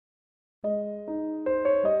Hey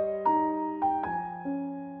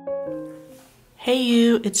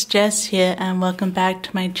you, it's Jess here and welcome back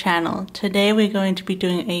to my channel. Today we're going to be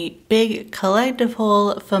doing a big collective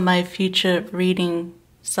haul for my future reading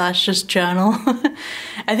 / just journal.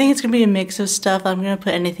 I think it's going to be a mix of stuff. I'm going to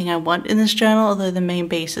put anything I want in this journal, although the main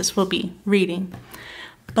basis will be reading.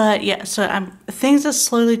 But yeah, so things are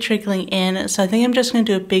slowly trickling in, so I think I'm just going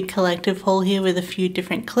to do a big collective haul here with a few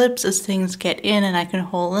different clips as things get in and I can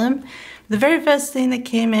haul them. The very first thing that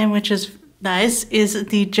came in, which is nice, is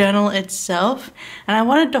the journal itself, and I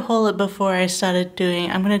wanted to haul it before I started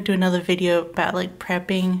I'm going to do another video about like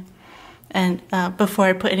prepping and before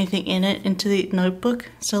I put anything in it into the notebook.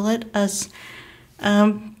 So let us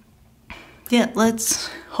let's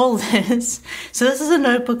haul this. So this is a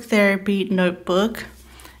notebook therapy notebook,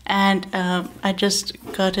 and I just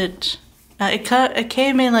got it. It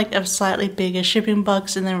came in like a slightly bigger shipping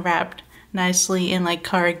box and then wrapped nicely in like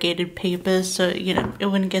corrugated paper, so you know it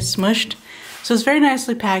wouldn't get smushed. So it's very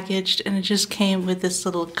nicely packaged, and it just came with this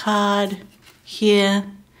little card here.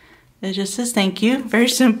 It just says thank you, very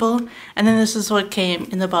simple. And then this is what came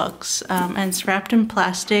in the box, and it's wrapped in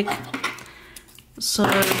plastic. So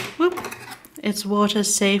whoop, it's water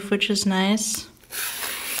safe, which is nice.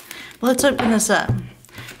 Let's open this up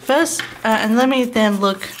first, and let me then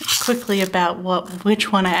look quickly about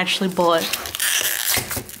which one I actually bought.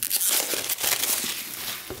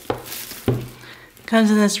 Comes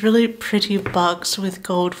in this really pretty box with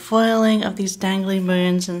gold foiling of these dangly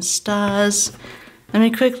moons and stars. Let me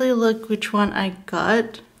quickly look which one I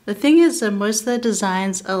got. The thing is that most of their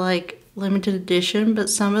designs are like limited edition, but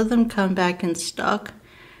some of them come back in stock.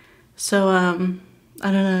 So I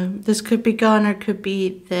don't know, this could be gone or could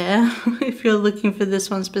be there if you're looking for this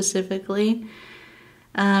one specifically.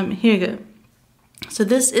 Here you go. So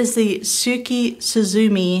this is the Suki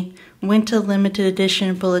Suzumi Winter Limited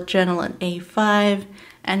Edition Bullet Journal in A5,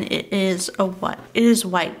 and it is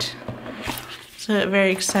white. So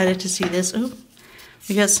very excited to see this. Oh,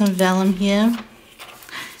 we got some vellum here.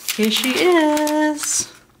 Here she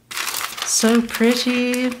is. So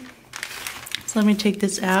pretty. So let me take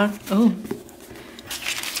this out. Oh.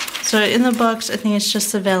 So in the box, I think it's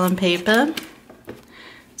just the vellum paper.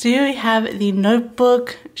 So here we have the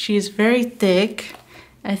notebook. She's very thick.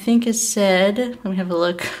 I think it said, let me have a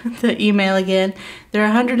look, the email again. There are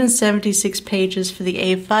 176 pages for the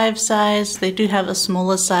A5 size. They do have a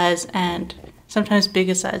smaller size and sometimes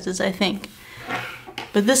bigger sizes, I think.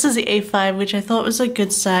 But this is the A5, which I thought was a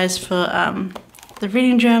good size for the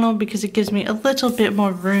reading journal because it gives me a little bit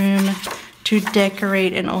more room to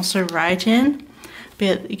decorate and also write in.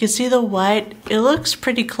 But you can see the white, it looks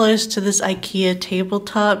pretty close to this IKEA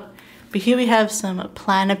tabletop. But here we have some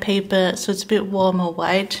planner paper, so it's a bit warmer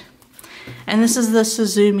white. And this is the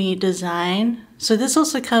Suzumi design. So this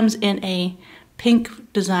also comes in a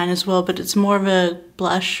pink design as well, but it's more of a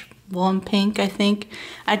blush, warm pink, I think.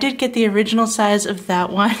 I did get the original size of that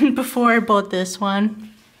one before I bought this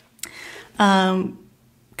one.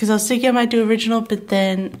 Because I was thinking I might do original, but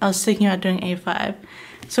then I was thinking about doing A5.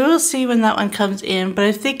 So we'll see when that one comes in, but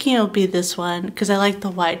I'm thinking it'll be this one because I like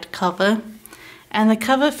the white cover. And the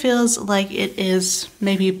cover feels like it is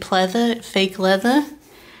maybe pleather, fake leather,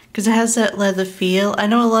 because it has that leather feel. I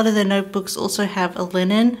know a lot of their notebooks also have a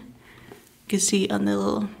linen. You can see on the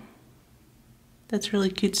little, that's a really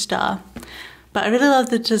cute star. But I really love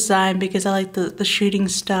the design because I like the shooting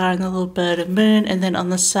star and the little bird and moon. And then on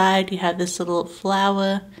the side, you have this little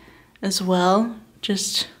flower as well,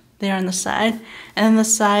 just there on the side. And then the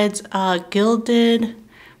sides are gilded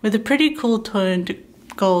with a pretty cool toned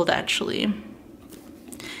gold, actually.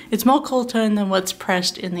 It's more cool tone than what's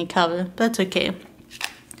pressed in the cover, but that's okay.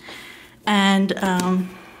 And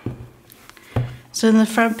so in the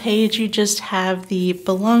front page, you just have the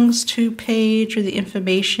belongs to page or the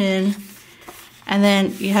information. And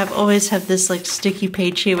then you always have this like sticky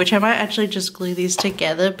page here, which I might actually just glue these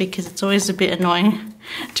together because it's always a bit annoying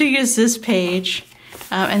to use this page.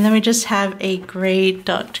 And then we just have a gray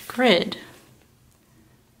dot grid.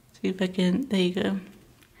 See if I can, there you go.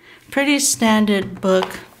 Pretty standard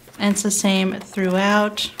book. And it's the same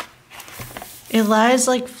throughout. It lies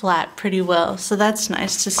like flat pretty well, so that's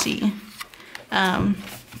nice to see. And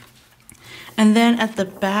then at the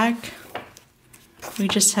back, we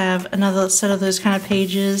just have another set of those kind of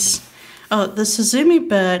pages. Oh, the Suzumi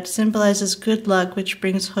bird symbolizes good luck, which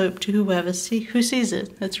brings hope to who sees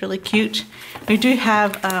it. That's really cute. We do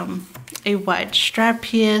have a white strap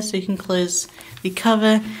here, so you can close the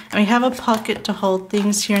cover. And we have a pocket to hold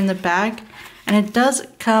things here in the back. And it does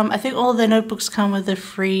come, I think all the notebooks come with a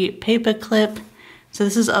free paper clip. So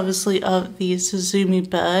this is obviously of the Suzumi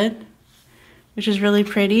bird, which is really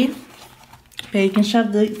pretty. Yeah, you can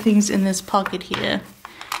shove the things in this pocket here,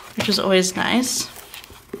 which is always nice.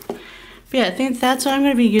 But yeah, I think that's what I'm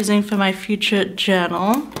going to be using for my future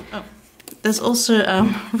journal. Oh, there's also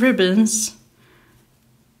ribbons.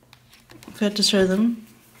 I forgot to show them.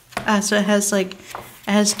 So it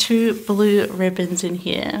has two blue ribbons in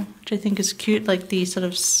here, which I think is cute, like the sort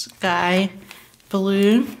of sky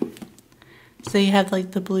blue. So you have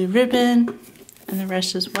like the blue ribbon and the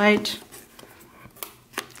rest is white.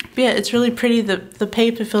 But yeah, it's really pretty. The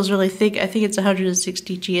paper feels really thick. I think it's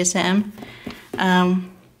 160 GSM.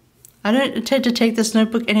 I don't intend to take this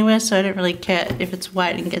notebook anywhere, so I don't really care if it's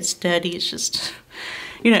white and gets dirty. It's just,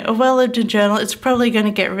 you know, a well-lived journal. It's probably going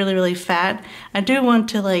to get really, really fat. I do want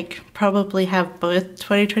to like probably have both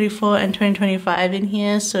 2024 and 2025 in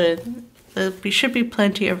here, so there should be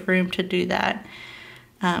plenty of room to do that.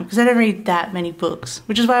 Because I don't read that many books,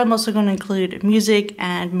 which is why I'm also going to include music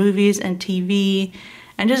and movies and TV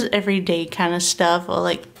and just everyday kind of stuff, or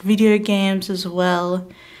like video games as well.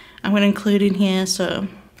 I'm going to include in here, so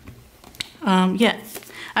yeah.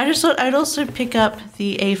 I just thought I'd also pick up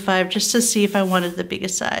the A5 just to see if I wanted the bigger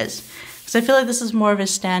size, because I feel like this is more of a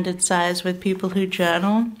standard size with people who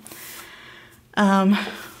journal.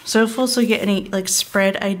 So if also get any like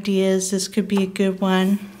spread ideas, this could be a good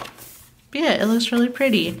one. But yeah, it looks really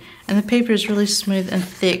pretty, and the paper is really smooth and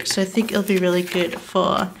thick, so I think it'll be really good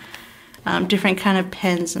for different kind of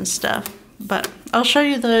pens and stuff. But I'll show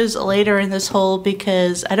you those later in this haul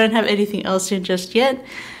because I don't have anything else in just yet,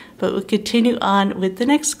 but we'll continue on with the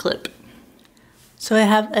next clip. So I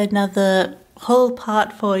have another haul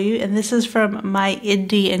part for you, and this is from My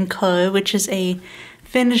Indie & Co., which is a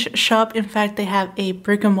Finnish shop. In fact, they have a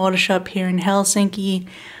brick and mortar shop here in Helsinki,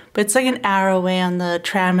 but it's like an hour away on the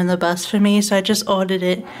tram and the bus for me, so I just ordered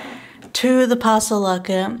it to the parcel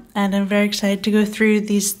locker, and I'm very excited to go through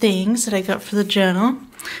these things that I got for the journal.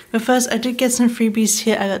 But first, I did get some freebies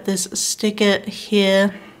here. I got this sticker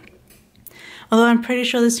here, although I'm pretty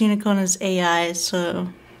sure this unicorn is AI, so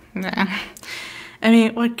nah. I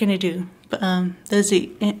mean, what can I do? But there's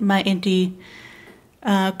the myindie.co.com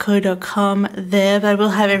there, but I will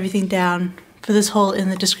have everything down for this haul in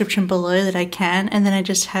the description below that I can. And then I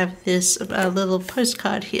just have this little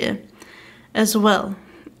postcard here as well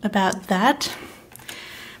about that.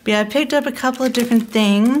 But yeah, I picked up a couple of different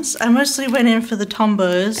things. I mostly went in for the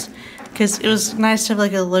Tombos because it was nice to have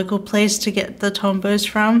like a local place to get the Tombos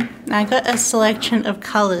from. And I got a selection of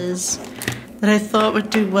colors that I thought would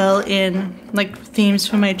do well in like themes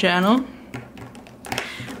for my journal.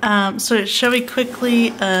 So shall we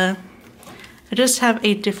quickly, I just have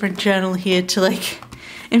a different journal here to like,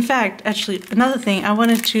 in fact, actually another thing, I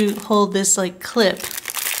wanted to hold this like clip.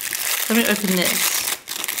 Let me open this.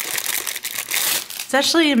 It's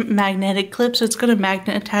actually a magnetic clip, so it's got a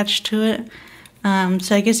magnet attached to it.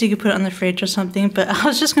 So I guess you could put it on the fridge or something, but I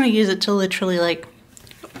was just going to use it to literally like,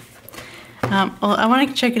 well, I want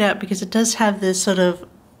to check it out because it does have this sort of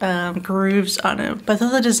grooves on it, but I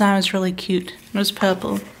thought the design was really cute. It was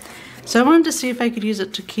purple. So I wanted to see if I could use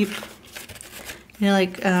it to keep, you know,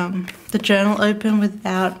 like the journal open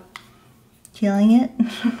without killing it,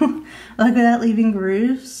 like without leaving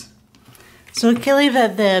grooves. So I can leave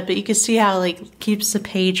that there, but you can see how it like keeps the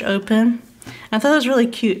page open. I thought it was really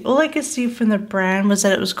cute. All I could see from the brand was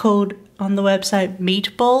that it was called on the website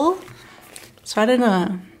Meatball. So I don't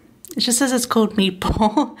know. It just says it's called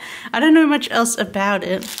Meatball. I don't know much else about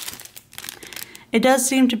it. It does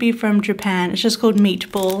seem to be from Japan. It's just called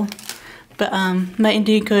Meatball. But My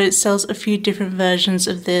Indie & Co. sells a few different versions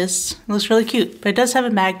of this. It looks really cute. But it does have a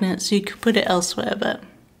magnet, so you could put it elsewhere. But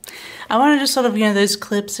I wanted to sort of, you know, those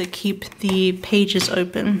clips that keep the pages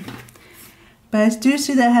open. But I do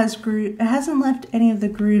see that it has it hasn't left any of the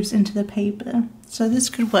grooves into the paper. So this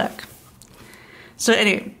could work. So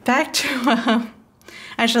anyway, back to...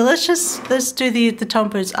 actually, let's do the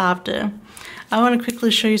Tombos after. I want to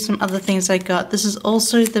quickly show you some other things I got. This is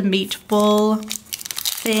also the Meatball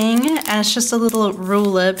thing, and it's just a little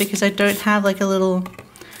ruler because I don't have like a little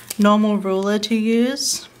normal ruler to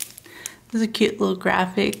use. There's a cute little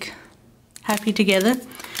graphic. Happy together.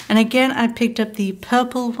 And again, I picked up the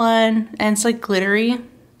purple one, and it's like glittery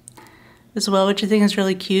as well, which I think is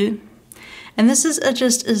really cute. And this is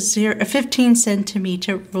just a 15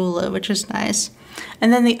 centimeter ruler, which is nice.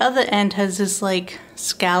 And then the other end has this like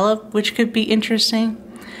scallop, which could be interesting.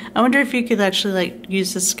 I wonder if you could actually like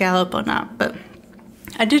use the scallop or not, but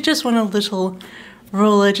I did just want a little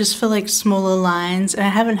ruler just for like smaller lines, and I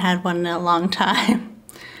haven't had one in a long time.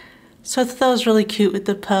 So I thought that was really cute with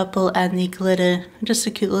the purple and the glitter, just the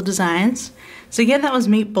cute little designs. So again, that was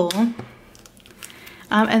Meatball.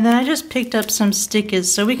 And then I just picked up some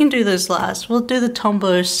stickers, so we can do those last. We'll do the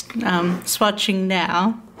Tombow swatching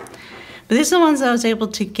now. But these are the ones I was able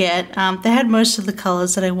to get. They had most of the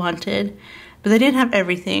colors that I wanted, but they didn't have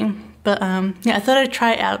everything. But yeah, I thought I'd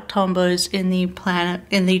try out Tombows in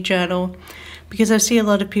the journal, because I see a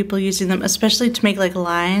lot of people using them, especially to make like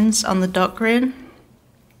lines on the dot grid.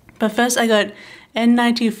 But first I got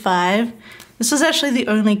N95. This was actually the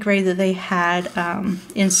only gray that they had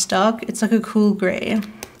in stock. It's like a cool gray.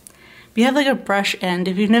 You have like a brush end.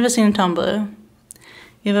 If you've never seen a Tombow,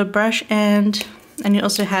 you have a brush end, and you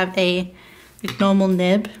also have a like, normal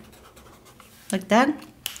nib, like that.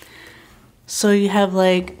 So you have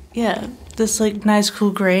like, yeah, this like nice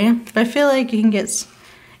cool gray. But I feel like you can get,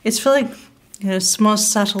 it's for like, you know, more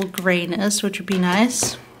subtle grayness, which would be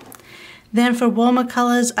nice. Then for warmer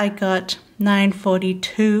colors, I got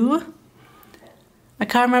 942. I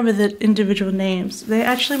can't remember the individual names. They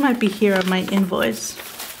actually might be here on my invoice.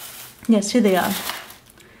 Yes, here they are.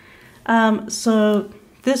 So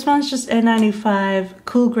this one's just N95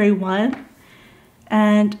 Cool Grey 1.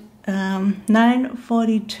 And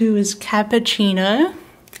 942 is Cappuccino.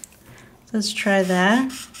 Let's try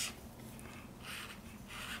that.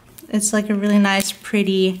 It's like a really nice,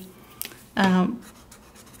 pretty,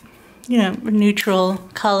 you know, neutral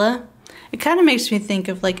color. It kind of makes me think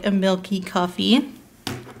of like a milky coffee.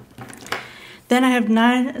 Then I have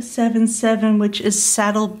 977, which is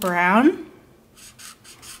Saddle Brown.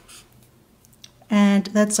 And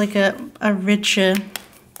that's like a richer,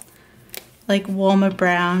 like warmer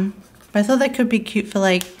brown. But I thought that could be cute for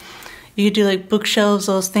like, you could do like bookshelves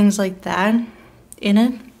or things like that in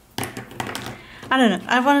it. I don't know.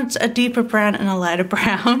 I wanted a deeper brown and a lighter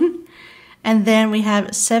brown. And then we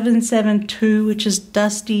have 772, which is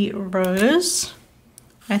Dusty Rose.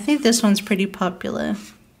 I think this one's pretty popular.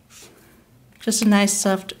 Just a nice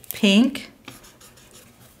soft pink.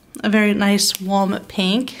 A very nice warm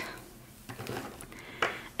pink.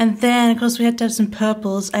 And then, of course, we had to have some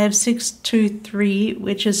purples. I have 623,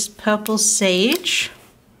 which is Purple Sage.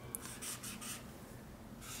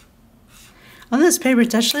 On this paper,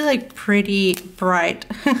 it's actually like pretty bright.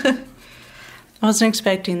 I wasn't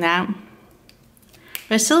expecting that.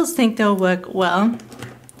 But I still think they'll work well.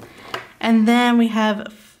 And then we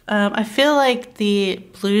have, I feel like the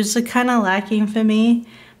blues are kind of lacking for me.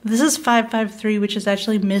 This is 553, which is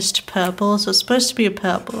actually Mist Purple, so it's supposed to be a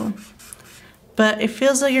purple. But it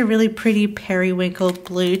feels like a really pretty periwinkle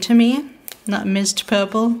blue to me, not Mist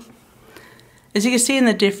Purple. As you can see in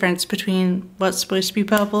the difference between what's supposed to be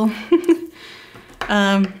purple.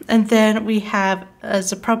 And then we have,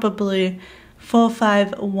 as a proper blue,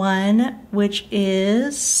 451, which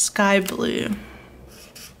is Sky Blue.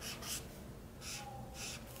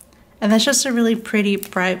 And that's just a really pretty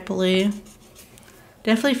bright blue.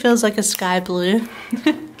 Definitely feels like a sky blue.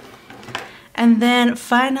 And then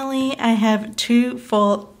finally I have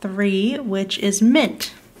 243, which is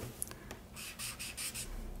Mint.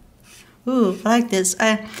 Ooh, I like this.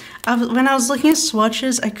 When I was looking at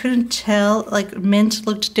swatches, I couldn't tell, like Mint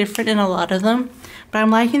looked different in a lot of them. But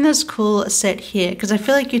I'm liking this cool set here, because I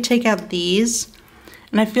feel like you take out these,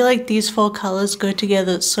 and I feel like these four colors go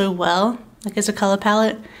together so well, like as a color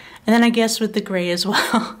palette. And then I guess with the gray as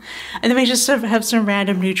well. And then we just sort of have some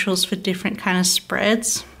random neutrals for different kind of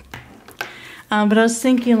spreads. But I was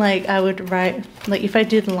thinking like I would write, like if I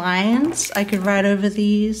did lines, I could write over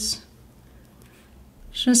these.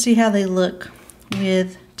 Just want to see how they look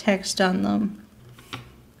with text on them.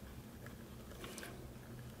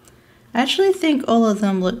 I actually think all of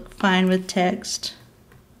them look fine with text.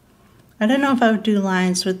 I don't know if I would do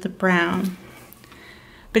lines with the brown.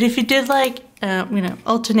 But if you did like, you know,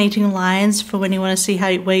 alternating lines for when you want to see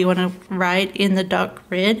where you want to write in the dark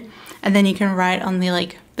grid, and then you can write on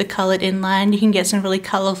the the colored inline, you can get some really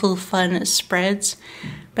colorful, fun spreads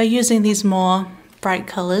by using these more bright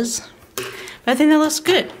colors. But I think that looks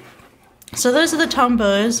good. So those are the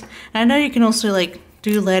Tombows. And I know you can also like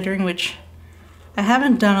do lettering, which I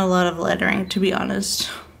haven't done a lot of lettering, to be honest.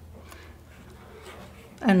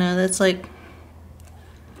 I know that's like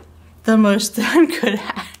the most that I'm good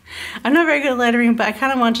at. I'm not very good at lettering, but I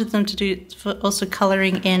kind of wanted them to do also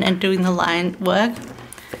coloring in and doing the line work.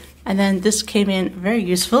 And then this came in very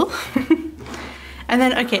useful. And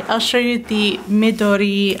then, okay, I'll show you the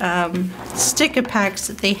Midori sticker packs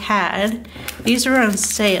that they had. These were on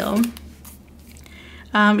sale.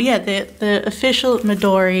 Yeah, the official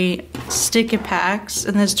Midori sticker packs,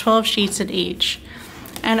 and there's 12 sheets in each.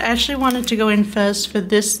 And I actually wanted to go in first for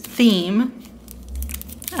this theme.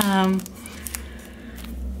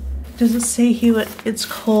 Does it say here what it's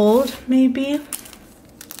called, maybe?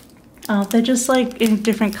 Oh, they're just like in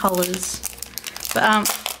different colors. But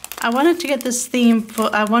I wanted to get this theme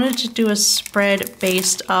for, I wanted to do a spread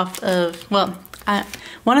based off of, well,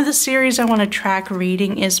 one of the series I want to track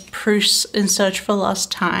reading is Proust in Search for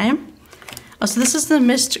Lost Time. Oh, so this is the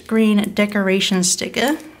Mist Green decoration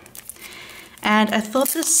sticker. And I thought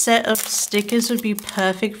this set of stickers would be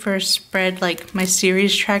perfect for a spread, like my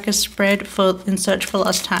series tracker spread for In Search for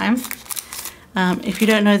Lost Time. If you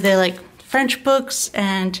don't know, they're like French books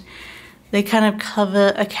and they kind of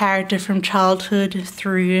cover a character from childhood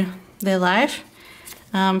through their life.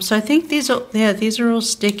 So I think these are all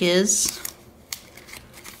stickers.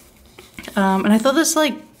 And I thought this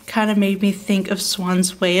like kind of made me think of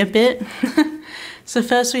Swan's Way a bit. So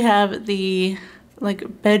first we have the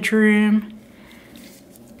like bedroom.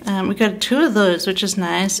 We got 2 of those, which is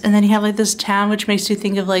nice. And then you have like this town, which makes you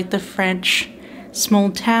think of like the French small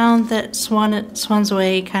town that Swan's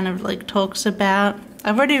Way kind of like talks about.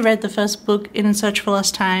 I've already read the first book in Search for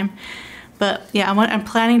Lost Time, but yeah, I'm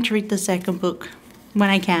planning to read the second book when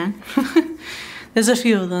I can. There's a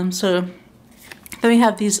few of them, so then we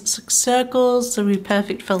have these circles that would be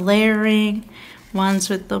perfect for layering, ones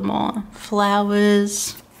with the more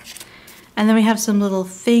flowers. And then we have some little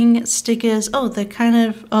thing stickers. Oh, they're kind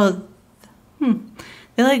of,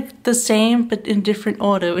 they're like the same but in different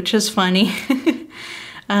order, which is funny.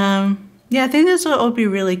 Yeah, I think this will all be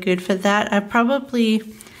really good for that. I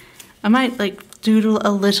might like doodle a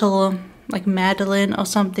little like Madeleine or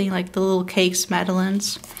something, like the little cakes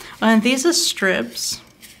Madeleines. And these are strips,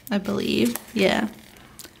 I believe. Yeah,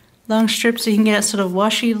 long strips so you can get a sort of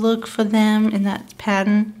washy look for them in that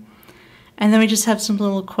pattern. And then we just have some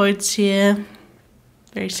little quotes here.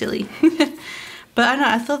 Very silly. But I don't know,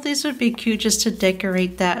 I thought these would be cute just to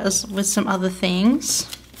decorate that with some other things.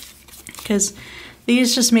 Because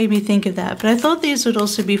these just made me think of that. But I thought these would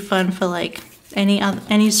also be fun for like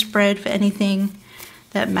any spread for anything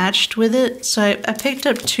that matched with it. So I picked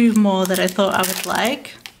up 2 more that I thought I would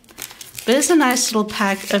like. But it's a nice little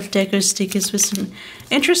pack of deco stickers with some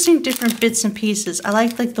interesting different bits and pieces. I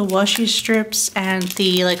like the washi strips and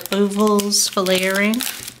the like ovals for layering.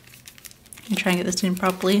 I'm trying to get this in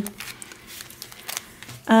properly.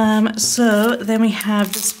 So then we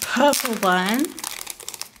have this purple one.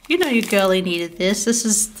 You know your girlie needed this. This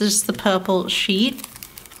is just the purple sheet.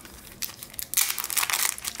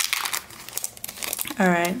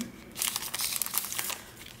 Alright.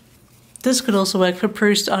 This could also work for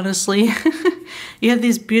Proust, honestly. You have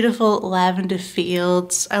these beautiful lavender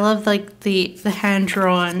fields. I love like the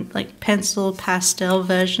hand-drawn like pencil pastel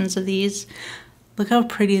versions of these. Look how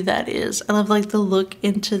pretty that is. I love like the look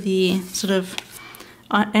into the sort of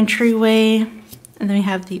entryway. And then we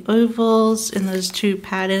have the ovals in those 2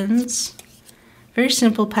 patterns. Very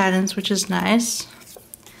simple patterns, which is nice.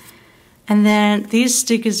 And then these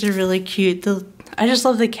stickers are really cute. I just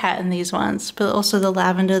love the cat in these ones, but also the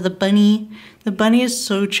lavender, the bunny. The bunny is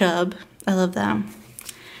so chub. I love that.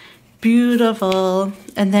 Beautiful.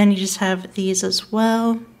 And then you just have these as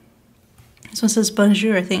well. This one says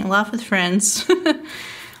bonjour, I think. Laugh with friends.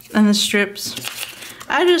 And the strips.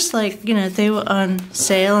 I just like, you know, they were on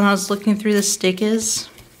sale and I was looking through the stickers.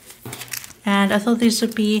 And I thought these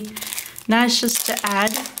would be nice just to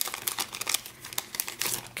add.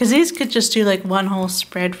 Because these could just do like one whole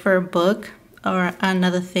spread for a book or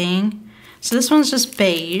another thing. So this one's just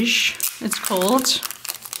beige, it's called.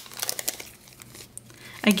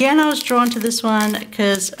 Again, I was drawn to this one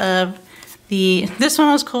because of this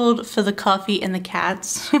one was called For the Coffee and the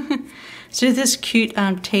Cats. So this cute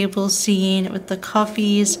table scene with the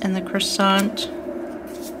coffees and the croissant.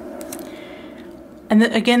 And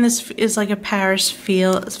again, this is like a Paris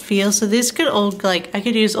feel. So this could all, like, I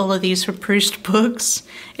could use all of these for Proust books,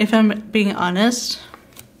 if I'm being honest.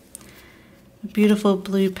 Beautiful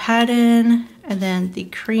blue pattern, and then the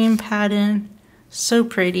cream pattern. So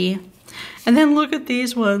pretty. And then look at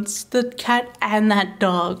these ones, the cat and that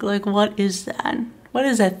dog. Like, what is that? What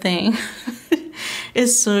is that thing?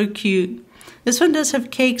 It's so cute. This one does have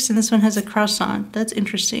cakes and this one has a croissant. That's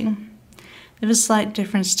interesting. They have a slight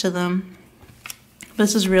difference to them.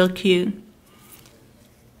 This is real cute.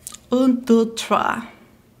 Un, deux, trois.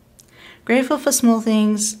 Grateful for small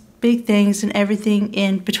things, big things, and everything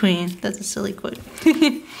in between. That's a silly quote.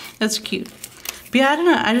 That's cute. But yeah, I don't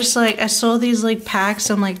know. I just like, I saw these like packs.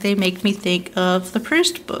 I'm like, they make me think of the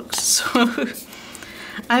Proust books. So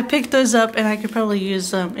I picked those up and I could probably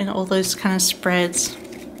use them in all those kind of spreads.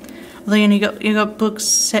 Although you got books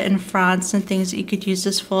set in France and things that you could use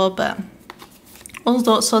this for, but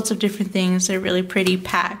all sorts of different things. They're really pretty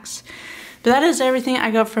packs. But that is everything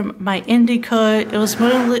I got from my Indico. It was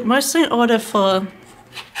mostly an order for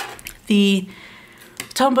the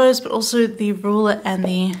tombos, but also the ruler and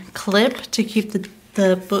the clip to keep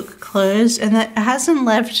the book closed, and that it hasn't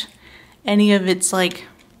left any of its like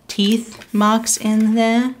teeth marks in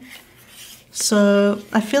there, so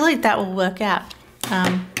I feel like that will work out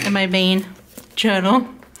in my main journal.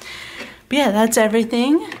 But yeah, that's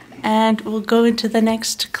everything, and we'll go into the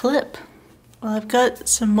next clip. Well, I've got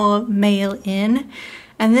some more mail in,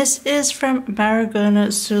 and this is from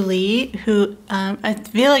Marigona Suli, who I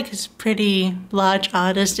feel like is a pretty large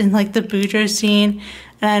artist in like the Bujo scene.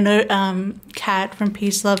 And I know Kat from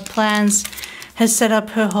Peace Love Plans has set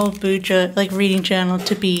up her whole Bujo like reading journal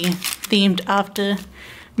to be themed after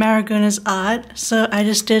Marigona's art. So I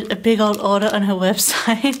just did a big old order on her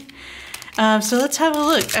website. So let's have a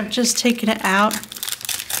look. I've just taken it out.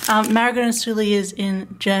 Marigona Suli is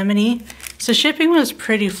in Germany, so shipping was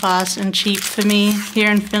pretty fast and cheap for me here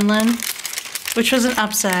in Finland, which was an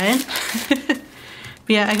upside. But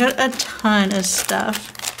yeah, I got a ton of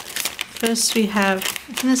stuff. First we have,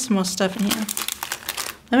 I think there's some more stuff in here.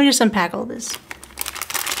 Let me just unpack all this.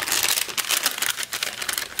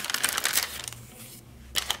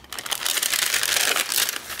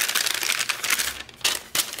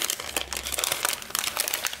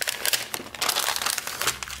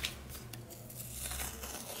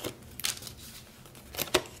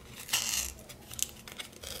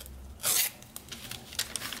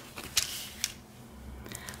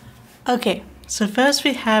 Okay, so first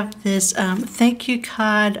we have this thank you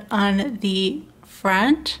card on the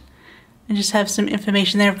front. I just have some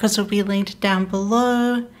information there, of course it'll be linked down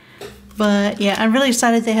below. But yeah, I'm really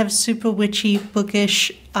excited. They have super witchy,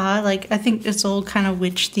 bookish art. Like, I think it's all kind of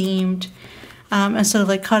witch themed. And sort of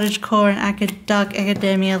like cottagecore and dark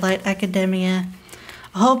academia, light academia.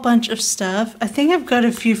 A whole bunch of stuff. I think I've got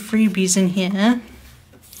a few freebies in here,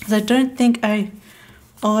 because I don't think I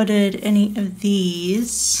ordered any of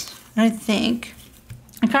these. I think.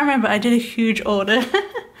 I can't remember, I did a huge order.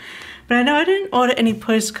 But I know I didn't order any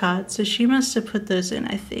postcards, so she must have put those in,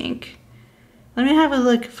 I think. Let me have a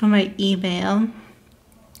look for my email,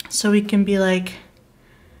 so we can be like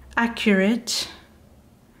accurate.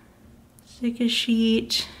 Sticker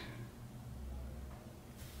sheet.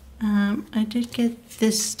 I did get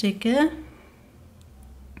this sticker.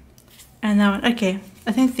 And that one, okay.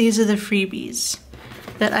 I think these are the freebies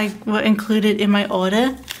that were included in my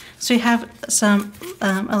order. So you have some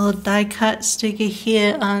a little die cut sticker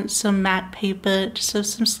here on some matte paper, just of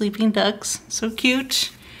some sleeping ducks, so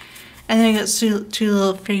cute. And then I got two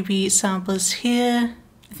little freebie samplers here.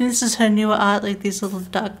 I think this is her newer art, like these little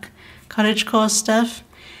duck cottagecore stuff.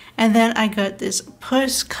 And then I got this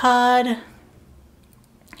postcard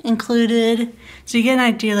included, so you get an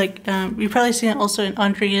idea. Like you've probably seen it also in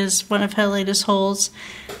Andrea's one of her latest hauls.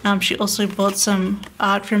 She also bought some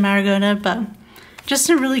art from Marigona, but just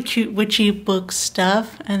some really cute witchy book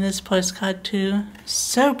stuff, and this postcard too.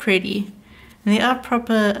 So pretty. And they are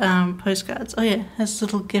proper postcards. Oh yeah, has a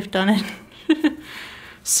little gift on it.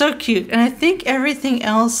 So cute. And I think everything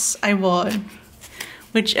else I bought,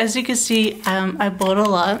 which as you can see, I bought a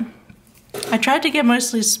lot. I tried to get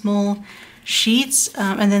mostly small sheets,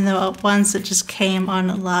 and then there were ones that just came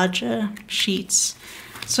on larger sheets.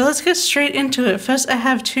 So let's get straight into it. First I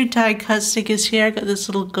have two die cut stickers here. I got this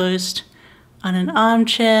little ghost on an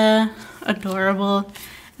armchair, adorable.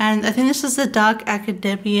 And I think this is the dark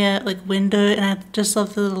academia like window, and I just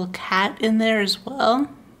love the little cat in there as well.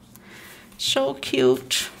 So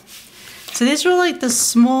cute. So these were like the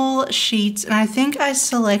small sheets, and I think I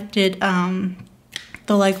selected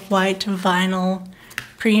the like white vinyl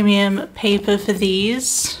premium paper for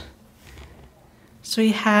these. So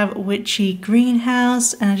we have witchy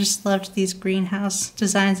greenhouse, and I just loved these greenhouse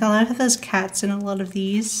designs. I love how there's cats in a lot of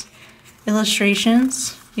these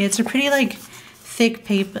illustrations. Yeah, it's a pretty like thick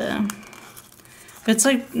paper, but it's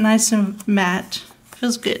like nice and matte.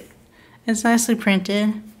 Feels good. It's nicely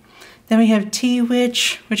printed. Then we have Tea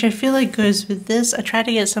Witch, which I feel like goes with this. I tried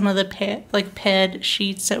to get some of the paired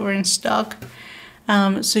sheets that were in stock,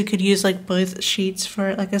 so you could use like both sheets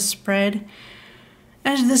for like a spread.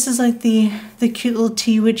 And this is like the cute little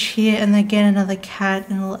Tea Witch here, and again another cat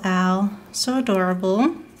and a little owl. So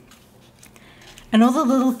adorable. And all the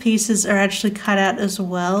little pieces are actually cut out as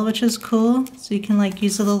well, which is cool. So you can like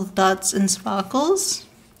use the little dots and sparkles.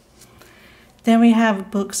 Then we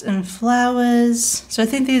have books and flowers. So I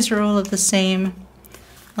think these are all of the same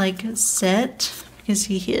like set. You can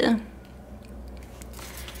see here.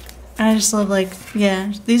 And I just love like,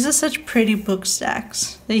 yeah, these are such pretty book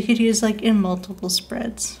stacks that you could use like in multiple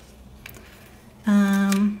spreads.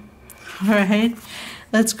 Alright.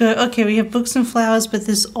 Let's go. Okay, we have books and flowers, but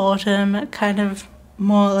this autumn kind of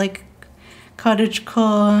more like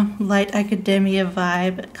cottagecore, light academia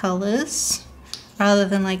vibe colors, rather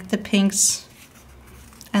than like the pinks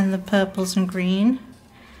and the purples and green.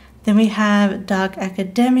 Then we have dark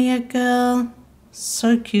academia girl,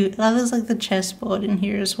 so cute. I love there's like the chessboard in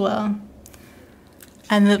here as well.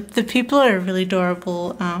 And the people are a really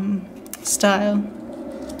adorable style.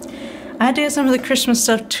 I had to get some of the Christmas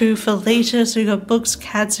stuff too for later, so we got books,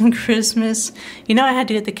 cats, and Christmas. You know I had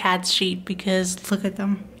to get the cats sheet because look at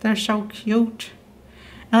them. They're so cute.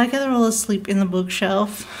 I like how they're all asleep in the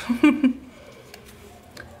bookshelf. And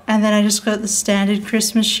then I just got the standard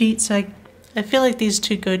Christmas sheet, so I feel like these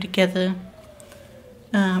two go together.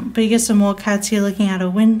 But you get some more cats here looking out a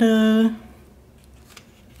window.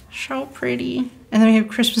 So pretty. And then we have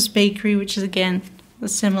Christmas Bakery, which is again the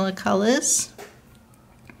similar colors.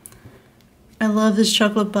 I love this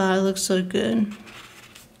chocolate bar, it looks so good.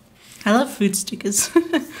 I love food stickers.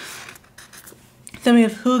 Then we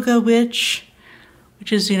have Hygge Witch,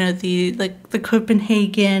 which is, you know, the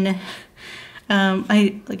Copenhagen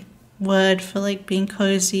word for like being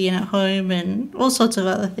cozy and at home and all sorts of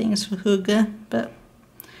other things for Hygge, but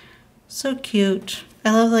so cute.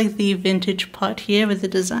 I love like the vintage pot here with the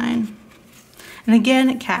design. And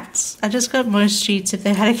again, cats. I just got most sheets if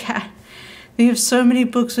they had a cat. We have so many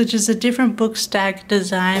books, which is a different book stack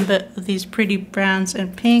design, but with these pretty browns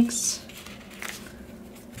and pinks.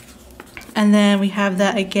 And then we have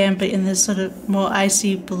that again, but in this sort of more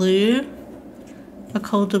icy blue, a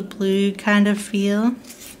colder blue kind of feel.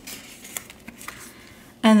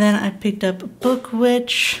 And then I picked up Book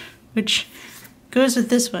Witch, which goes with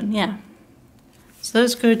this one, yeah. So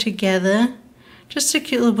those go together. Just a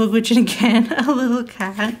cute little book witch, and again, a little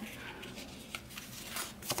cat.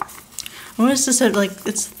 I want to say like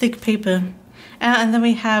it's thick paper. And then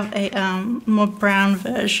we have a more brown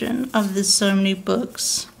version of the So Many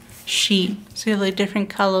Books sheet. So you have like different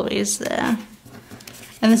colorways there.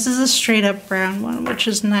 And this is a straight up brown one, which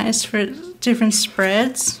is nice for different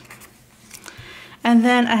spreads. And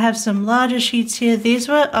then I have some larger sheets here. These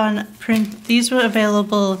were on print. These were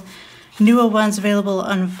available, newer ones available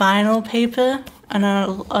on vinyl paper and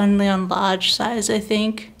only on large size, I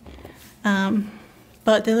think.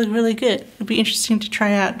 But they look really good. It'll be interesting to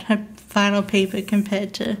try out her vinyl paper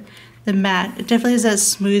compared to the matte. It definitely has that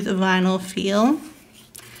smooth vinyl feel.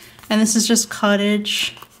 And this is just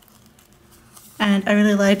cottage. And I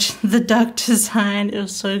really liked the duck design. It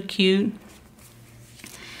was so cute.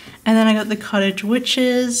 And then I got the Cottage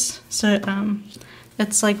Witches. So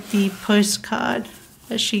it's like the postcard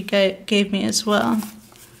that she gave me as well.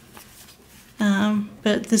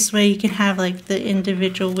 But this way you can have like the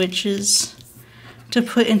individual witches to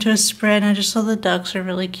put into a spread. And I just thought the ducks are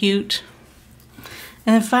really cute.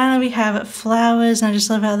 And then finally we have flowers. And I just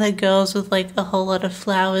love how they're girls with like a whole lot of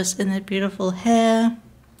flowers in their beautiful hair.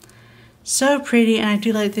 So pretty, and I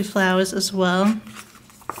do like the flowers as well.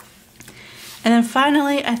 And then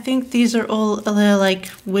finally, I think these are all their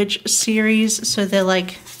like witch series. So they're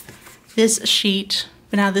like this sheet,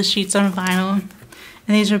 but now this sheet's on vinyl.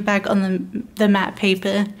 And these are back on the matte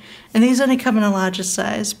paper. And these only come in a larger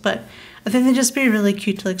size, but I think they'd just be really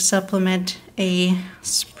cute to like supplement a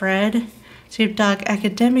spread. So you have Dark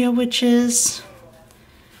Academia Witches.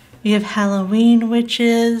 We have Halloween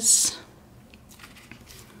Witches.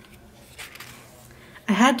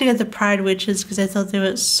 I had to get the Pride Witches because I thought they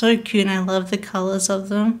were so cute and I love the colors of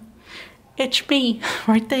them. It's me,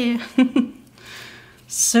 right there.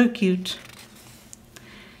 So cute.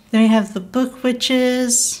 Then we have the Book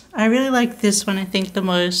Witches. I really like this one, I think, the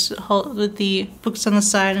most, with the books on the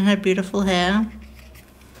side and her beautiful hair.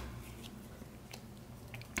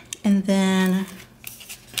 And then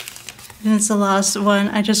it's the last one.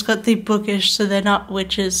 I just got the Bookish, so they're not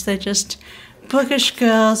witches, they're just bookish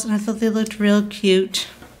girls, and I thought they looked real cute.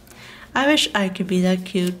 I wish I could be that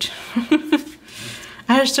cute.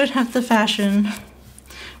 I just don't have the fashion.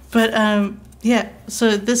 But yeah,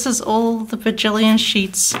 so this is all the bajillion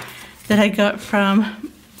sheets that I got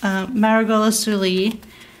from Marigona Suli.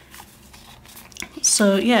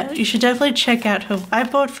 So yeah, you should definitely check out her. I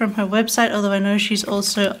bought from her website, although I know she's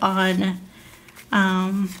also on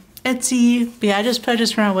Etsy. But yeah, I just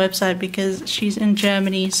purchased from her website because she's in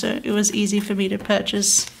Germany, so it was easy for me to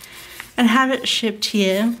purchase and have it shipped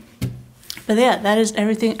here. But yeah, that is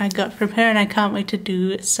everything I got from her, and I can't wait to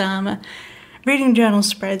do some reading journal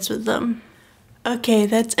spreads with them. Okay,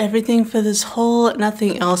 that's everything for this haul.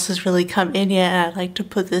 Nothing else has really come in yet, and I'd like to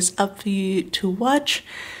put this up for you to watch.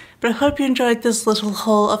 But I hope you enjoyed this little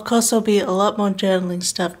haul. Of course, there'll be a lot more journaling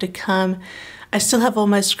stuff to come. I still have all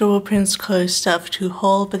my Scribble Prints Co. stuff to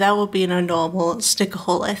haul, but that will be in a normal sticker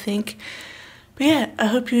haul, I think. But But yeah, I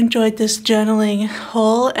hope you enjoyed this journaling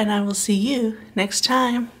haul, and I will see you next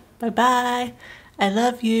time. Bye bye. I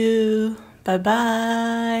love you. Bye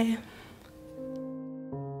bye.